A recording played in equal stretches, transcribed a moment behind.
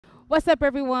What's up,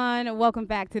 everyone? Welcome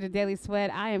back to the Daily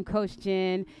Sweat. I am Coach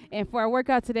Jen, and for our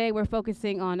workout today, we're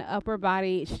focusing on upper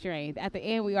body strength. At the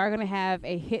end, we are going to have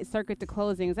a HIIT circuit to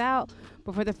close things out,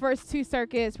 but for the first two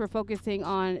circuits, we're focusing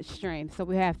on strength. So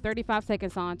we have 35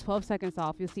 seconds on, 12 seconds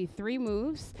off. You'll see 3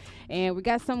 moves, and we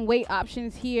got some weight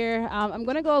options here. I'm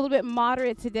going to go a little bit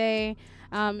moderate today.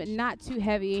 Not too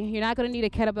heavy. You're not going to need a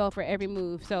kettlebell for every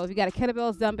move. So if you got a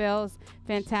kettlebells, dumbbells,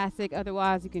 fantastic.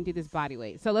 Otherwise, you can do this body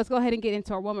weight. So let's go ahead and get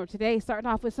into our warm-up today. Starting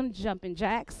off with some jumping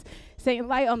jacks. Staying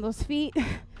light on those feet.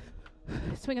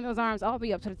 Swinging those arms all the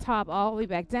way up to the top, all the way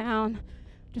back down.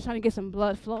 Just trying to get some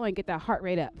blood flowing, get that heart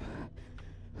rate up.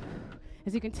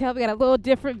 As you can tell, we got a little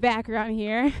different background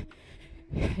here.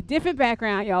 Different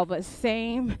background, y'all, but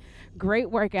same great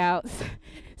workouts.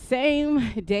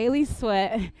 Same daily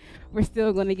sweat. We're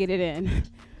still going to get it in.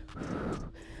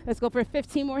 Let's go for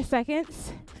 15 more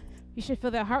seconds. You should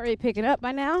feel that heart rate picking up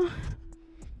by now.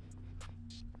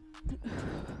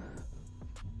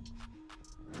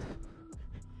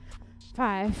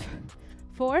 5,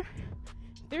 4,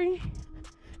 3,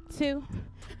 2,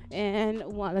 and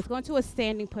 1. Let's go into a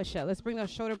standing push-up. Let's bring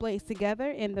those shoulder blades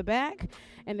together in the back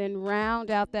and then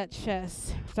round out that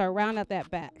chest. So round out that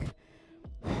back.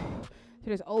 So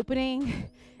there's opening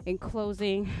and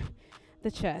closing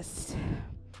the chest.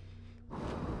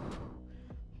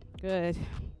 Good.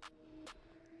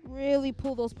 Really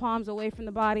pull those palms away from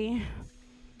the body.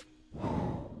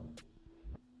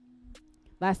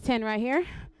 Last 10 right here.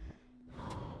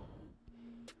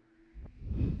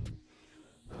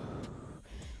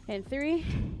 And 3,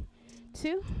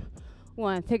 2,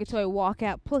 1. Take it to a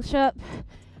walkout push-up.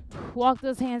 Walk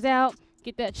those hands out.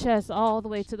 Get that chest all the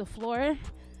way to the floor.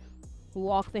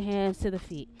 Walk the hands to the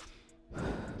feet.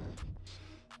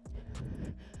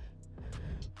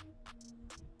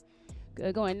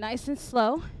 Good, going nice and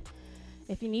slow.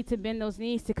 If you need to bend those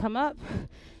knees to come up,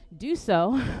 do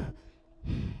so.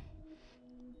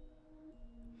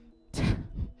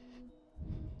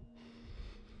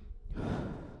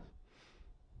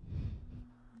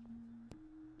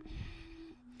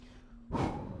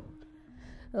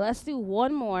 Let's do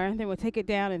one more, then we'll take it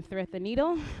down and thread the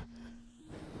needle.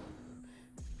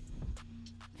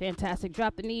 Fantastic.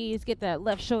 Drop the knees, get that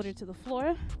left shoulder to the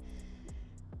floor.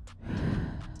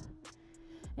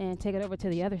 And take it over to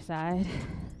the other side.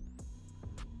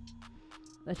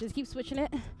 Let's just keep switching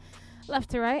it left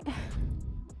to right.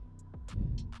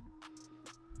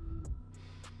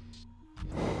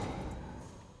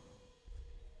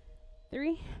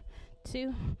 Three,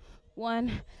 2,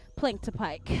 1. Plank to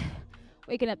pike.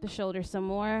 Waking up the shoulders some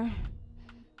more.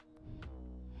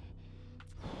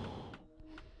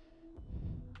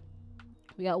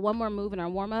 We got one more move in our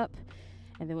warm-up,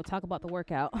 and then we'll talk about the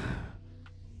workout.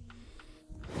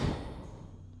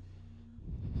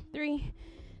 3,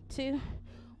 2,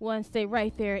 1. Stay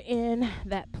right there in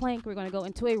that plank. We're going to go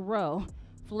into a row,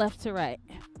 left to right.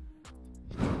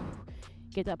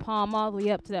 Get that palm all the way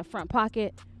up to that front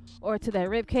pocket or to that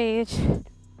rib cage.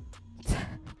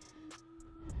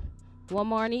 One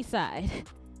more on each side.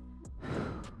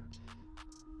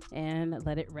 And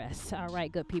let it rest. All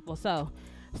right, good people. So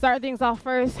start things off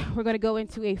first. We're going to go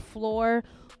into a floor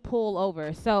pull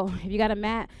over. So if you got a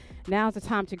mat, now's the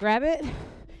time to grab it.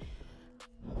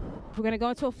 We're going to go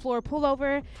into a floor pull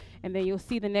over, and then you'll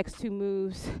see the next 2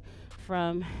 moves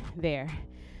from there.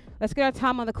 Let's get our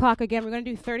time on the clock again. We're going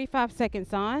to do 35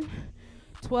 seconds on,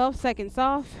 12 seconds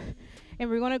off, and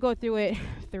we're going to go through it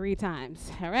 3 times.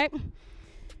 All right?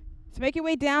 So make your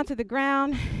way down to the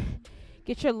ground.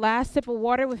 Get your last sip of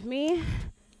water with me.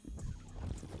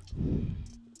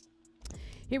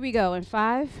 Here we go in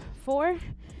 5, 4,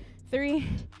 3,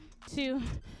 2,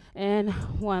 and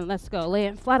 1. Let's go. Lay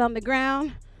it flat on the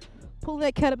ground. Pull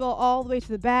that kettlebell all the way to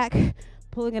the back,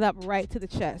 pulling it up right to the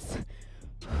chest.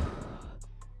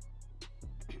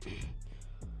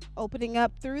 Opening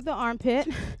up through the armpit,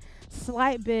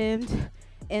 slight bend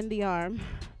in the arm.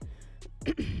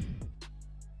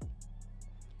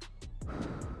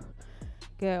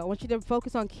 Good. I want you to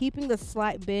focus on keeping the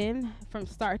slight bend from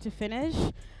start to finish.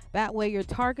 That way you're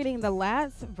targeting the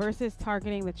lats versus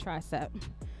targeting the tricep.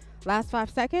 Last 5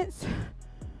 seconds.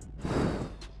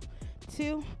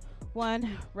 2,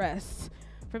 1, rest.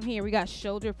 From here, we got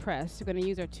shoulder press. We're going to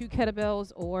use our 2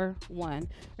 kettlebells or 1.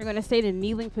 We're going to stay in a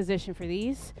kneeling position for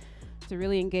these to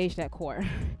really engage that core.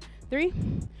 3,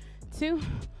 2,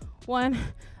 1,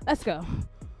 let's go.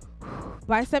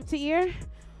 Bicep to ear.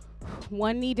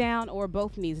 1 knee down or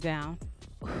both knees down.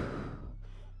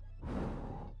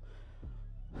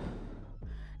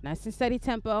 Nice and steady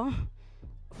tempo.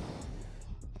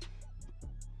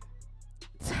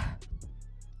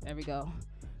 There we go.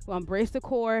 We'll brace the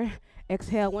core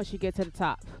Exhale once you get to the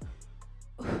top.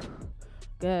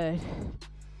 Good.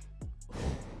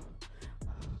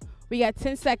 We got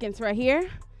 10 seconds right here.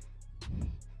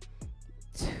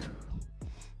 2,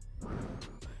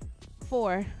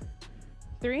 4,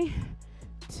 3,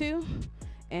 2,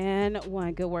 and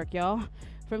 1. Good work, y'all.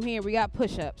 From here, we got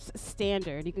push-ups,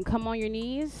 standard. You can come on your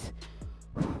knees,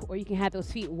 or you can have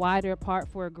those feet wider apart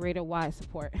for a greater wide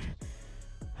support.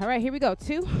 All right, here we go.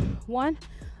 2, 1,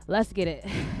 let's get it.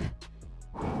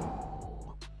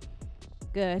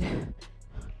 Good.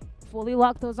 Fully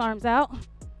lock those arms out.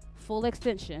 Full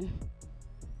extension.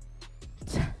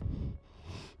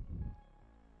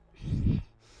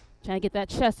 Trying to get that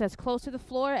chest as close to the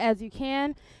floor as you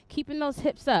can, keeping those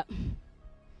hips up.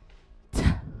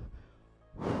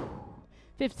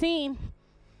 15.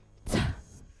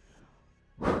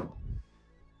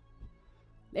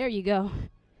 There you go.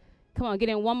 Come on, get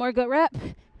in one more good rep,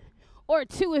 or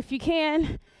 2 if you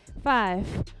can.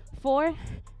 5, 4,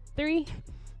 3,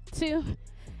 2,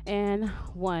 and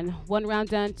 1. 1 round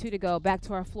done, 2 to go. Back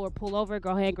to our floor pullover.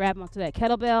 Go ahead and grab onto that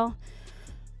kettlebell.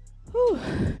 Whew.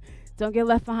 Don't get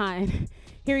left behind.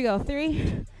 Here we go.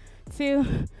 3,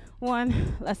 2,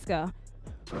 1. Let's go.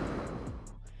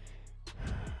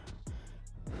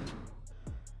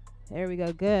 There we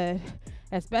go. Good.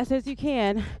 As best as you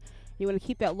can, you want to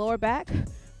keep that lower back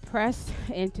pressed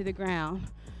into the ground.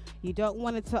 You don't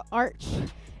want it to arch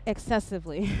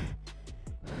excessively.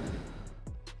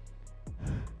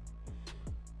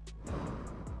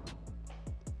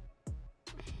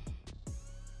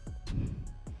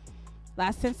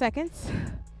 Last 10 seconds.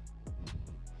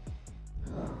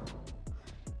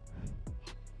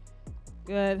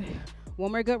 Good.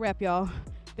 One more good rep, y'all.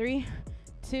 3,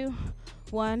 2,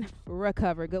 1.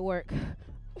 Recover. Good work.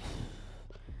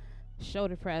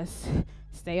 Shoulder press.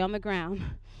 Stay on the ground.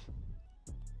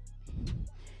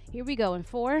 Here we go in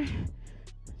 4,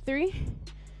 3,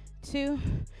 2,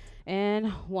 and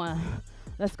 1.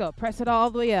 Let's go. Press it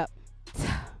all the way up.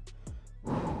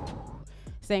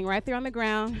 Staying right there on the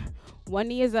ground. One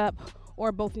knee is up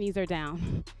or both knees are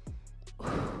down.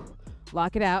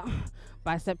 Lock it out.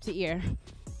 Bicep to ear.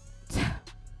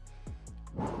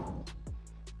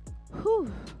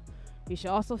 Whew. You should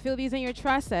also feel these in your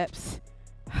triceps.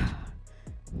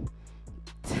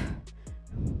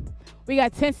 We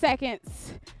got 10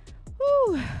 seconds.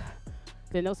 Whew.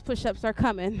 Then those push-ups are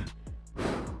coming.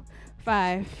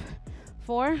 5,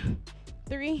 4,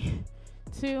 3,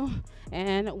 2,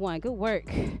 and 1. Good work.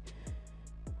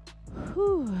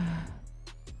 Whew.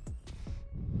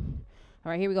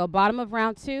 All right, here we go. Bottom of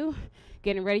round 2.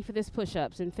 Getting ready for this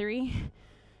push-ups in 3,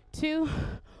 2,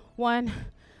 1.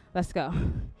 Let's go.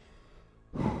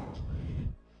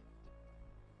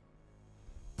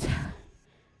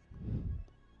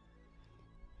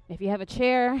 If you have a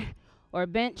chair or a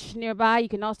bench nearby, you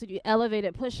can also do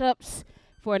elevated push-ups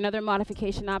for another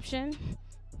modification option.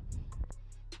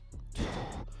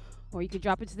 Or you could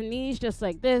drop it to the knees just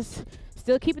like this.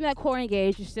 Still keeping that core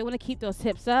engaged. You still want to keep those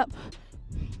hips up.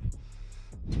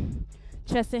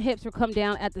 Chest and hips will come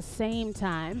down at the same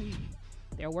time.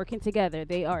 They're working together.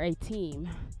 They are a team.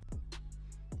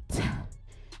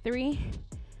 3,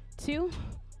 2,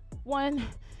 1.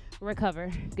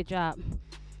 Recover. Good job.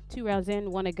 2 rounds in,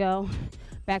 1 to go.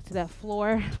 Back to that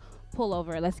floor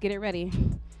pullover. Let's get it ready.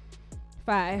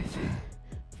 5,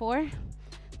 4,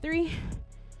 3,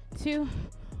 2,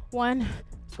 1.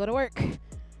 Let's go to work.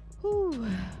 Whew.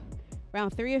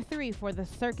 Round 3 of 3 for the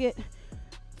circuit.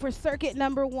 For circuit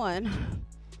number 1.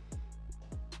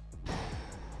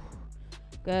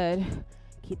 Good.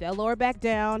 Keep that lower back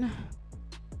down.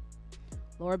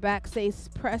 Lower back stays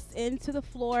pressed into the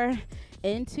floor,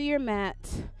 into your mat.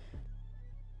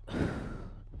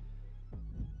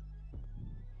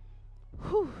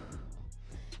 Whew.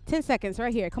 10 seconds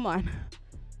right here. Come on.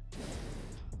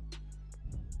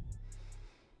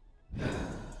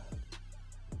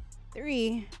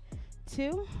 3,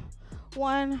 2,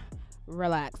 1.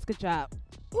 Relax. Good job.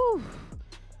 Whew.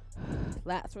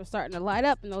 Lats were starting to light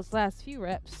up in those last few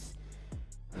reps.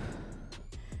 All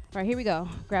right, here we go.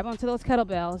 Grab onto those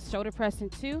kettlebells. Shoulder press in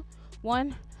 2,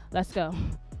 1. Let's go.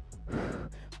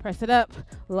 Press it up.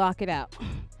 Lock it out.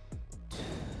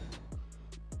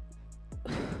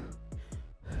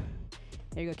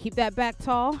 There you go. Keep that back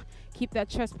tall. Keep that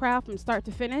chest proud from start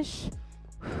to finish.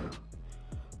 I'm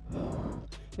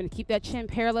going to keep that chin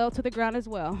parallel to the ground as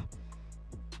well.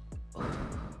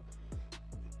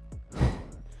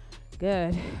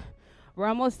 Good. We're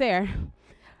almost there.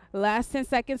 Last 10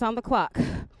 seconds on the clock.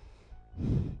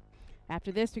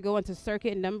 After this, we go into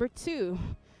circuit number 2.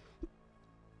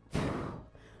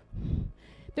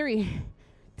 3,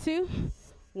 2,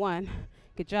 1.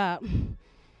 Good job.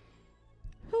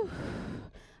 Whew.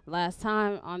 Last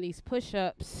time on these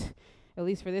push-ups, at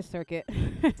least for this circuit,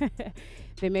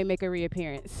 they may make a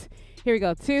reappearance. Here we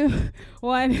go. 2,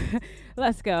 1,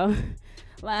 let's go.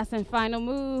 Last and final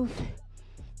move.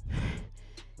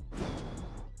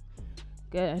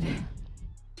 Good.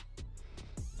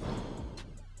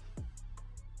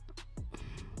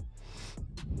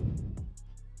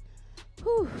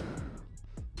 Whew.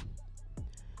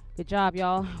 Good job,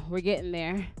 y'all. We're getting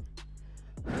there.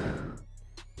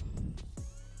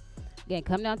 Again,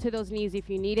 come down to those knees if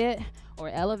you need it, or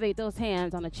elevate those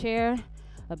hands on a chair,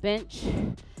 a bench,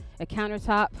 a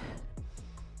countertop.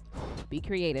 Be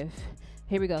creative.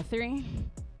 Here we go. 3,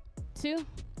 2,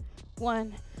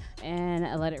 1,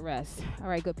 and let it rest. All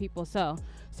right, good people. So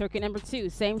circuit number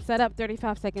 2, same setup,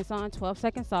 35 seconds on, 12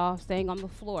 seconds off, staying on the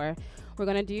floor. We're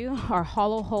gonna do our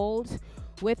hollow hold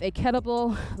with a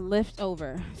kettlebell lift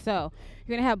over. So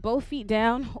you're gonna have both feet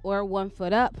down or one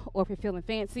foot up, or if you're feeling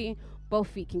fancy, both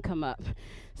feet can come up.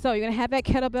 So you're gonna have that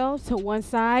kettlebell to one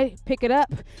side, pick it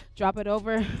up, drop it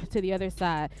over to the other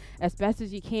side. As best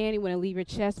as you can, you wanna leave your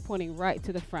chest pointing right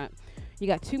to the front. You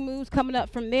got 2 moves coming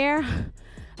up from there.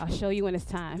 I'll show you when it's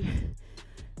time.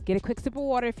 Get a quick sip of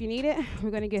water if you need it. We're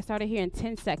gonna get started here in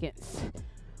 10 seconds.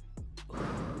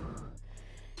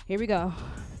 Here we go.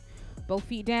 Both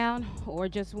feet down or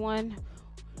just one.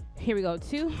 Here we go.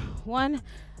 2, 1,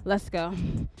 let's go.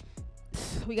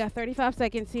 We got 35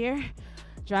 seconds here.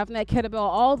 Driving that kettlebell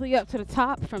all the way up to the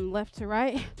top from left to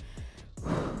right.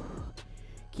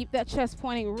 Keep that chest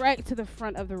pointing right to the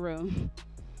front of the room.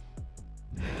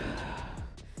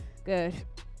 Good.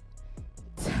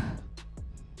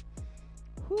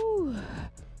 Whew.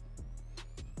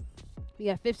 We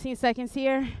got 15 seconds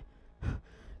here.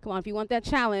 Come on, if you want that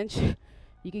challenge,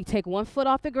 you can take one foot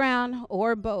off the ground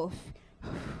or both.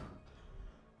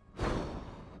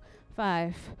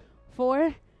 5,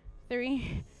 4,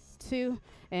 3, 2,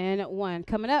 and 1.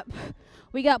 Coming up,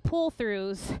 we got pull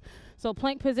throughs. So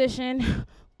plank position,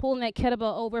 pulling that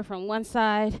kettlebell over from one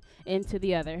side into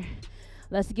the other.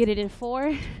 Let's get it in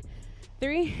 4,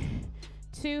 3,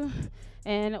 2,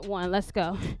 and 1. Let's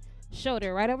go.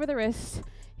 Shoulder right over the wrist.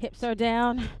 Hips are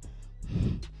down.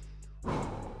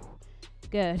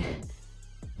 Good.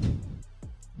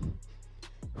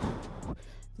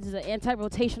 This is an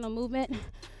anti-rotational movement.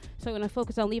 So we're gonna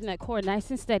focus on leaving that core nice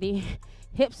and steady.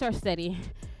 Hips are steady.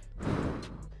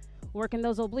 Working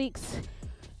those obliques.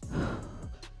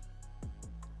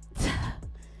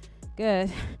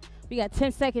 Good. We got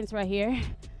 10 seconds right here.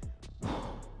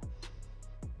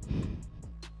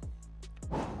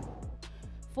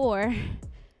 4,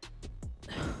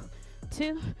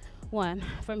 2, 1.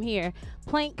 From here,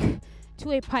 plank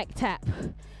to a pike tap.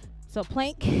 So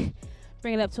plank,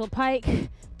 bring it up to a pike,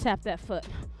 tap that foot.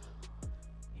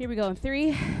 Here we go in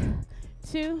 3,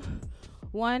 2,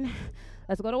 1.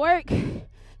 Let's go to work.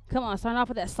 Come on, starting off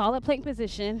with that solid plank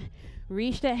position.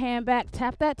 Reach that hand back,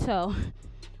 tap that toe.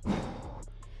 Come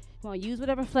on, use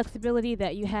whatever flexibility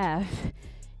that you have.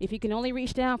 If you can only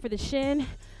reach down for the shin,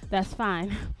 that's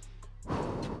fine.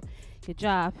 Good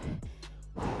job.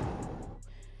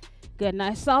 Good,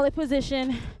 nice solid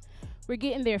position. We're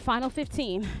getting there, final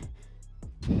 15.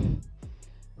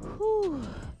 Whew.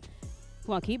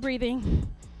 Come on, keep breathing.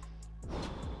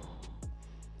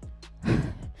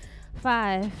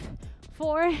 5,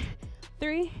 4,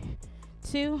 3,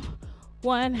 2,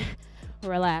 1.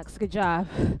 Relax, good job.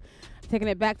 Taking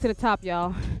it back to the top,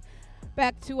 y'all.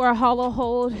 Back to our hollow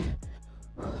hold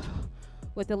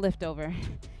with the lift over.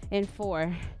 In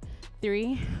 4,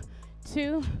 3,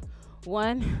 2,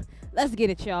 1. Let's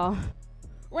get it, y'all.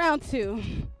 Round 2.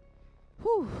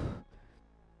 Whew.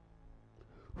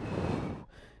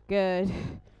 Good.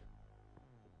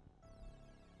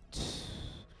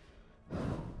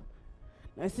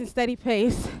 Nice and steady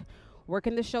pace.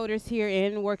 Working the shoulders here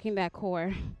and working that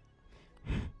core.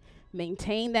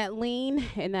 Maintain that lean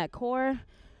in that core.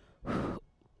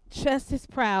 Chest is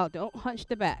proud. Don't hunch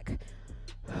the back.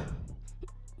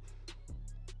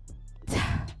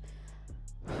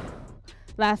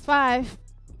 Last 5,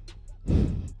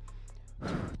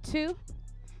 2,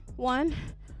 1.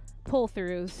 Pull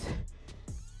throughs.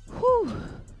 Whew.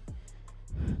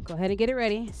 Go ahead and get it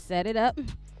ready. Set it up.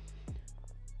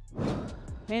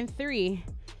 In 3,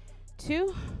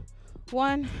 2,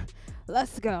 1.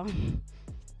 Let's go.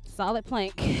 Solid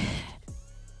plank.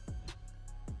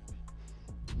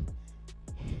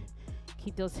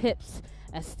 Keep those hips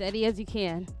as steady as you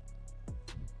can.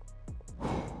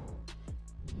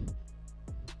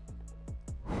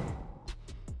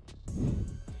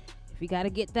 If you got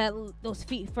to get those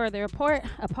feet further apart,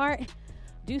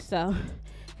 do so.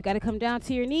 If you got to come down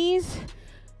to your knees,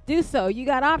 do so. You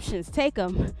got options. Take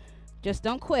them. Just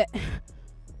don't quit.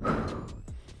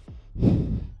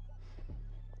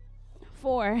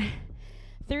 4,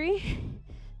 3,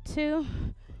 2,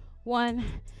 1.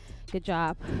 Good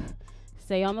job.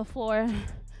 Stay on the floor.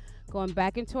 Going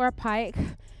back into our pike,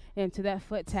 into that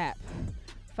foot tap.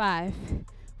 5,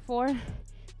 4,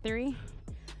 3,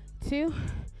 2,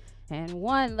 and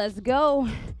 1. Let's go.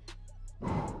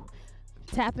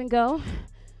 Tap and go.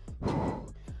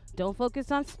 Don't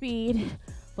focus on speed.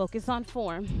 Focus on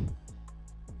form.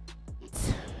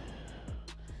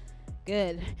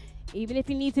 Good. Even if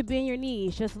you need to bend your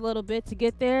knees just a little bit to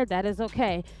get there, that is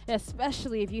okay.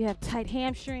 Especially if you have tight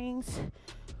hamstrings,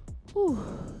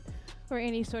 or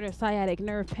any sort of sciatic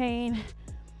nerve pain.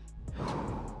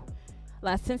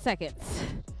 Last 10 seconds.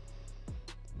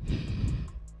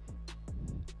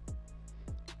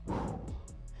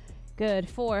 Good.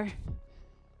 4,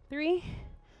 3,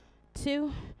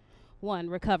 2, 1.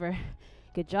 Recover.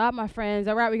 Good job, my friends.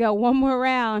 All right, we got one more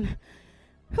round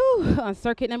on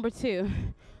circuit number 2.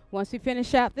 Once we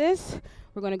finish out this,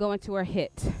 we're going to go into our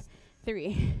hit.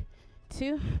 3,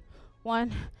 2,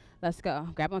 1. Let's go.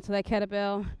 Grab onto that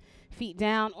kettlebell. Feet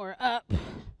down or up.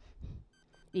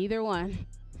 Either one.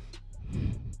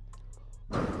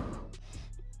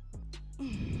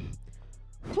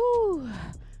 Whew.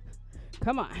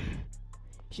 Come on.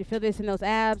 You should feel this in those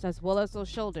abs as well as those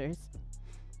shoulders.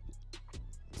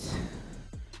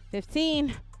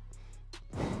 15.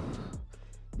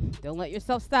 Don't let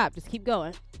yourself stop. Just keep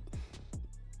going.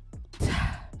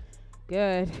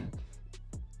 Good.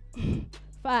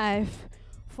 5,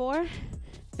 4,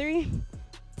 3,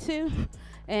 2,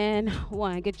 and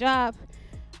 1. Good job.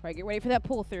 All right, get ready for that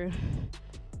pull through.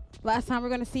 Last time we're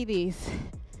going to see these.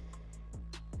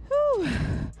 Whew.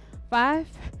 5,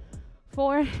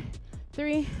 4,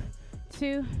 3,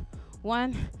 2,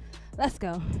 1. Let's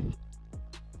go.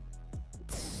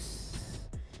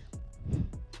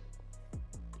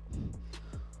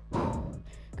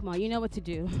 Come on, you know what to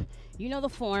do. You know the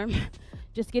form.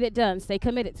 Just get it done. Stay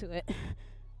committed to it.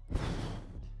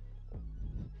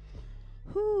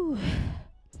 Whew.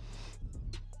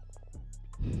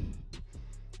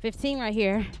 15 right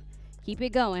here. Keep it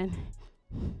going.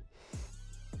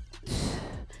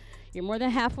 You're more than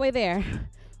halfway there.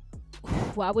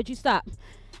 Why would you stop?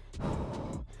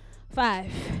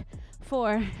 5,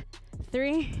 4,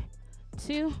 3,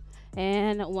 2,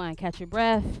 and 1. Catch your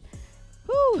breath.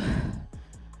 Whew.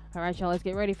 All right, y'all, let's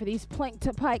get ready for these plank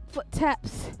to pike foot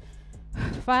taps.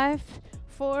 5,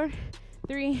 4,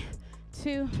 3,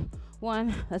 2,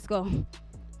 1. Let's go.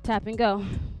 Tap and go.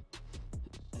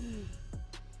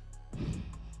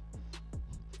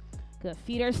 Good.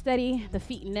 Feet are steady. The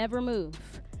feet never move.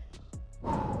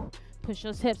 Push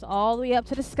those hips all the way up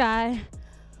to the sky.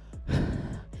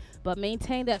 But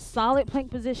maintain that solid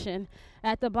plank position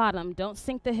at the bottom. Don't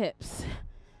sink the hips.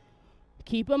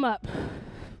 Keep them up.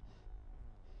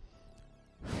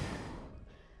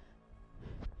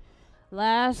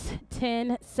 Last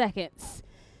 10 seconds.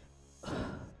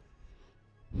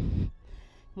 Come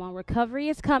on, recovery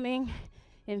is coming.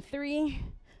 In 3,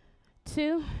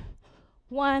 2,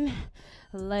 1.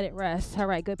 Let it rest. All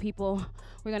right, good people.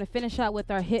 We're going to finish out with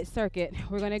our hit circuit.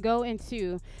 We're going to go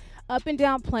into up and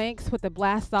down planks with the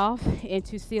blast off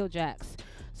into seal jacks.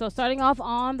 So starting off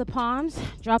on the palms,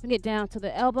 dropping it down to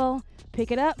the elbow, pick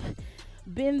it up,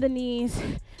 bend the knees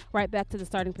right back to the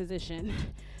starting position.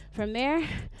 From there,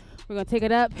 we're going to take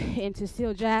it up into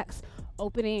seal jacks,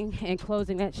 opening and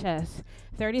closing that chest.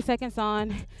 30 seconds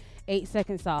on, 8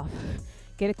 seconds off.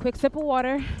 Get a quick sip of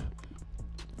water.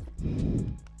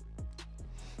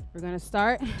 We're going to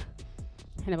start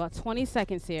in about 20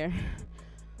 seconds here.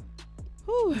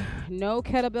 Whew. No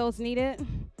kettlebells needed.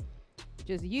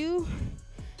 Just you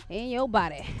and your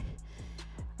body.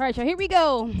 All right, y'all, here we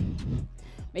go.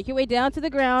 Make your way down to the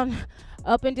ground.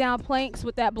 Up and down planks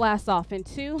with that blast off. In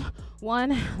 2,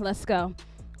 1, let's go.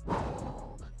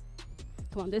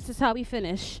 Come on, this is how we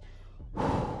finish.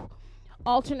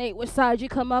 Alternate which side you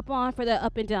come up on for that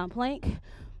up and down plank.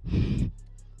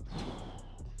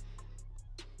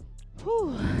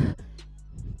 Whew.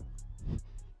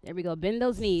 There we go. Bend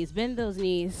those knees. Bend those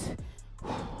knees.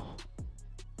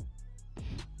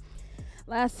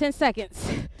 Last 10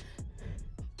 seconds.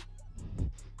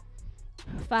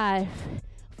 5,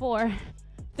 4,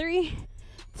 3,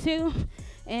 2,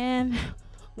 and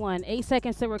 1. 8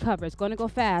 seconds to recover. It's going to go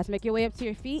fast. Make your way up to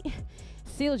your feet.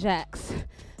 Seal jacks.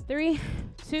 3,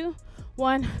 2,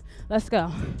 1. Let's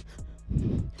go.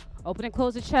 Open and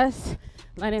close the chest.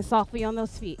 Landing softly on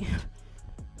those feet.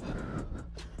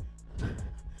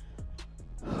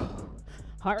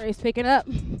 Heart rate's picking up.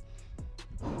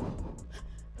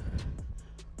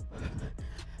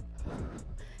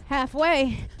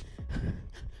 Halfway.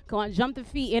 Go on, jump the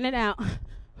feet in and out.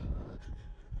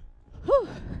 Whew.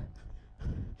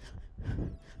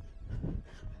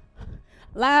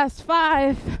 Last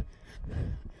 5,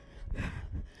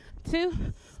 2,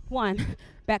 1.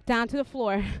 Back down to the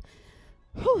floor.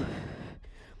 Whew. All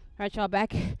right, y'all,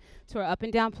 back to our up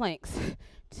and down planks.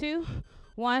 2,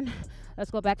 1. Let's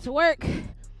go back to work.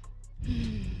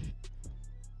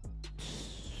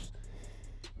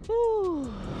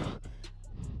 Whew.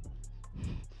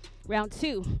 Round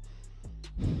 2.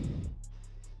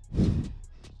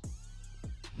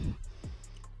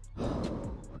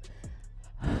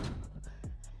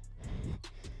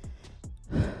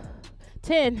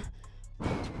 Ten.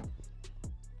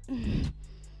 Come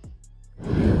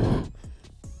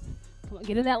on,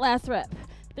 get in that last rep.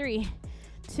 3,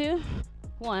 2,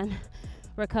 1.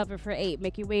 Recover for 8.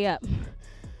 Make your way up.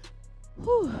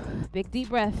 Whew. Big deep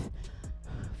breath.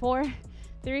 4,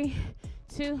 3,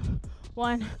 2,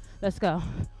 1. Let's go.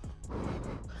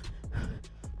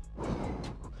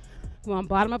 We're on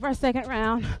bottom of our second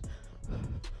round.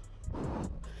 You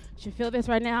should feel this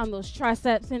right now in those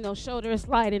triceps and those shoulders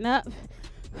lighting up.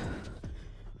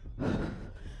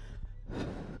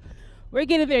 We're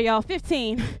getting there, y'all.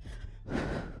 15.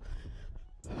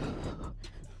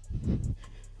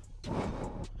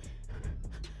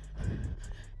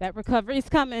 That recovery's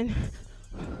coming.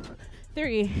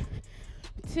 3,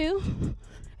 2,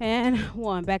 and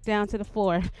 1. Back down to the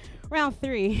floor. Round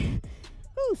 3.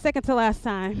 Ooh, second to last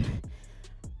time.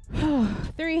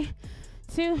 3,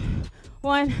 2,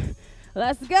 1.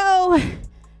 Let's go.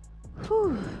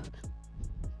 Whew.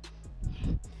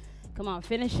 Come on,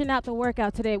 finishing out the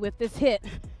workout today with this hit.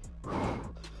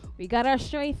 We got our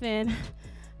strength in.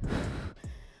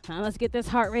 Now let's get this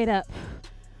heart rate up.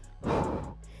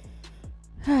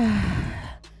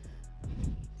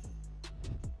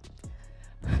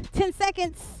 10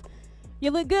 seconds.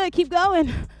 You look good. Keep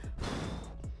going.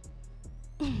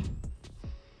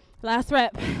 Last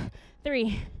rep.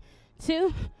 3,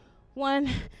 2, 1.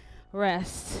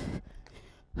 Rest.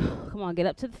 Come on, get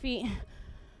up to the feet.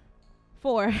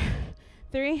 4,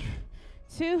 3,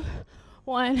 2,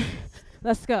 1.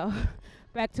 Let's go.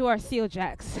 Back to our seal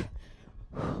jacks.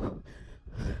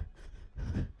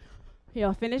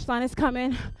 Yo, finish line is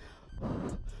coming.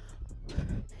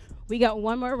 We got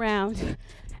one more round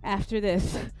after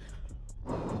this.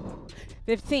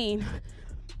 15.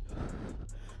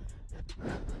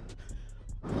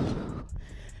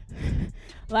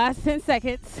 Last 10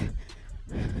 seconds.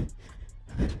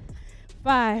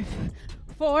 5,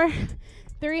 4,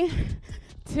 3,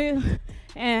 2,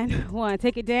 and 1.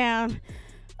 Take it down.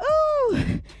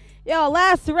 Ooh. Yo,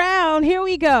 last round. Here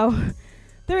we go.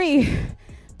 3,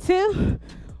 2,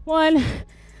 1.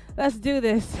 Let's do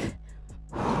this.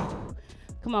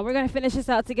 Come on, we're going to finish this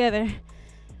out together.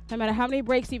 No matter how many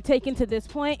breaks you've taken to this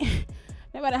point,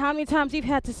 no matter how many times you've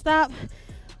had to stop,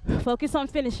 focus on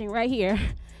finishing right here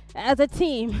as a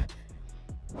team.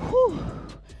 Whew.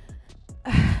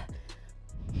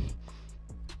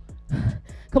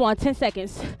 Come on, 10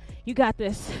 seconds. You got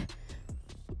this.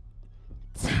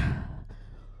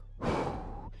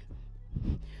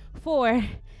 4,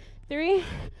 3,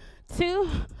 2,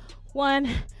 1.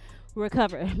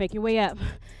 Recover. Make your way up.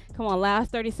 Come on,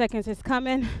 last 30 seconds is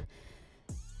coming.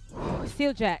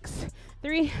 Seal jacks.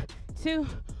 3, 2,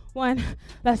 1.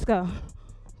 Let's go.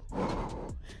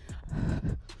 Come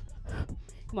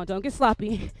on, don't get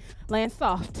sloppy. Land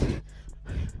soft.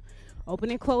 Open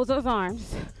and close those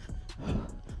arms.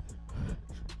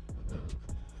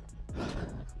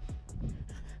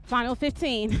 Final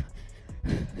 15.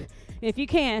 If you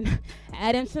can,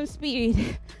 add in some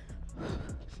speed.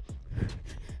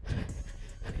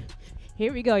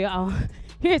 Here we go, y'all.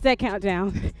 Here's that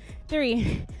countdown.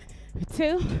 3,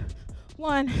 2,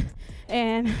 1,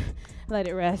 and let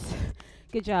it rest.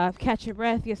 Good job. Catch your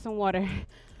breath, get some water.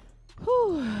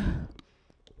 Whew.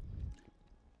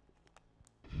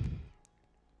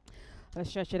 Let's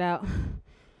stretch it out.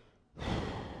 I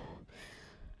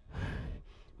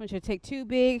want you to take 2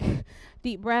 big,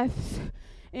 deep breaths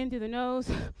in through the nose,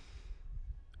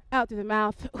 out through the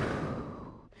mouth.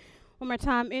 One more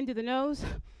time, in through the nose,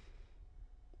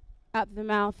 out through the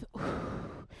mouth,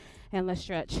 and let's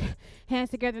stretch. Hands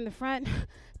together in the front,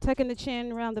 tucking the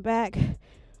chin around the back.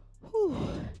 Whew.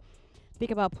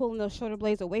 Think about pulling those shoulder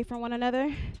blades away from one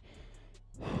another.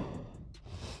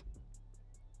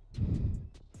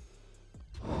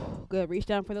 Good, reach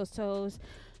down for those toes.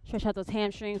 Stretch out those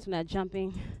hamstrings from that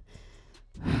jumping.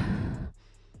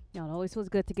 It always feels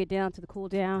good to get down to the cool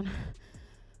down.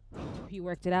 You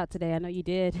worked it out today. I know you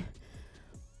did.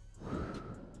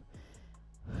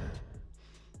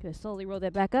 Gonna slowly roll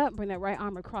that back up. Bring that right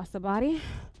arm across the body.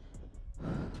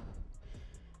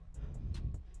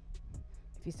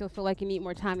 If you still feel like you need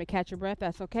more time to catch your breath,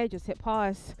 that's okay. Just hit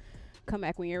pause. Come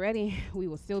back when you're ready. We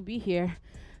will still be here.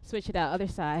 Switch it out, other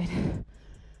side.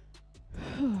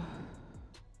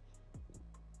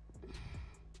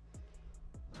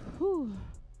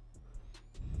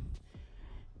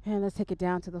 And let's take it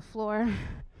down to the floor.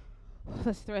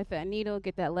 Let's thread that needle.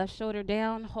 Get that left shoulder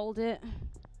down. Hold it.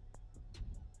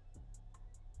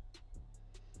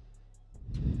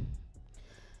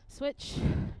 Switch.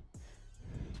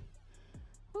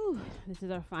 This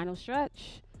is our final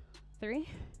stretch. 3,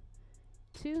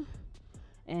 2,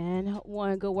 and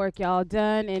 1. Good work, y'all.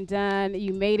 Done and done.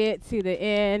 You made it to the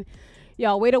end.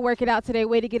 Y'all, way to work it out today.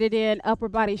 Way to get it in. Upper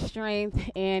body strength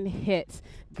and hits.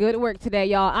 Good work today,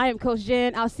 y'all. I am Coach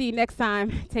Jen. I'll see you next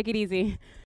time. Take it easy.